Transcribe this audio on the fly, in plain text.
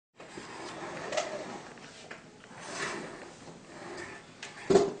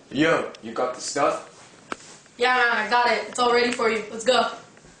Yo, you got the stuff? Yeah, man, I got it. It's all ready for you. Let's go.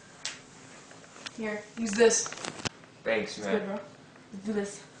 Here, use this. Thanks, It's man. good, bro. Let's do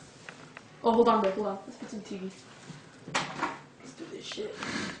this. Oh, hold on, bro. Hold on. Let's put some TV. Let's do this shit.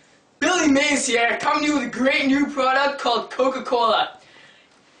 Billy Mays here, coming to you with a great new product called Coca-Cola.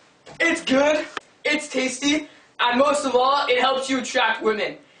 It's good, it's tasty, and most of all, it helps you attract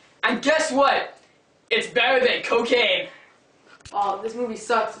women. And guess what? It's better than cocaine. Oh, this movie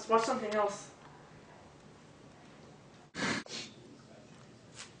sucks. Let's watch something else.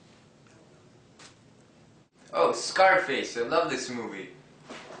 Oh, Scarface. I love this movie.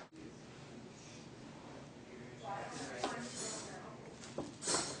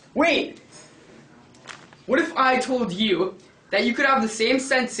 Wait! What if I told you that you could have the same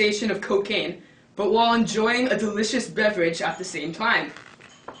sensation of cocaine, but while enjoying a delicious beverage at the same time?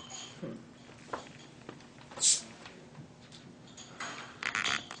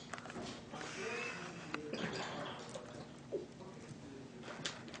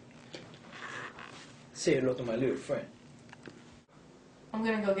 Say hello to my little friend. I'm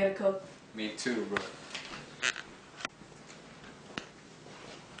gonna go get a Coke. Me too, bro.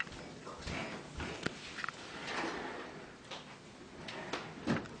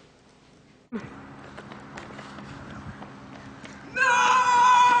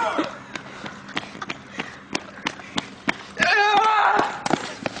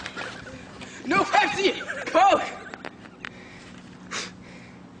 No Pepsi! Coke!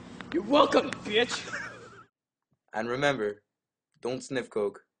 You're welcome, bitch! And remember, don't sniff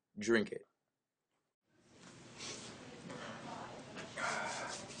coke, drink it.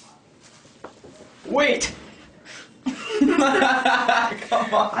 Wait! Come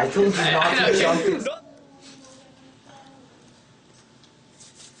on. I told you not to jump in.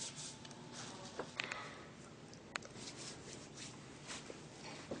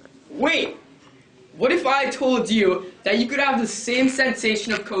 Wait! What if I told you that you could have the same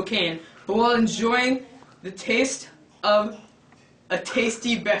sensation of cocaine, but while enjoying the taste of a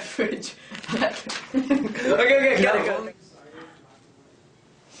tasty beverage? Okay, get it.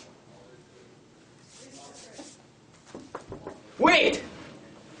 Wait!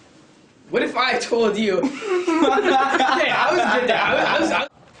 What if I told you? Okay, I was good there. I was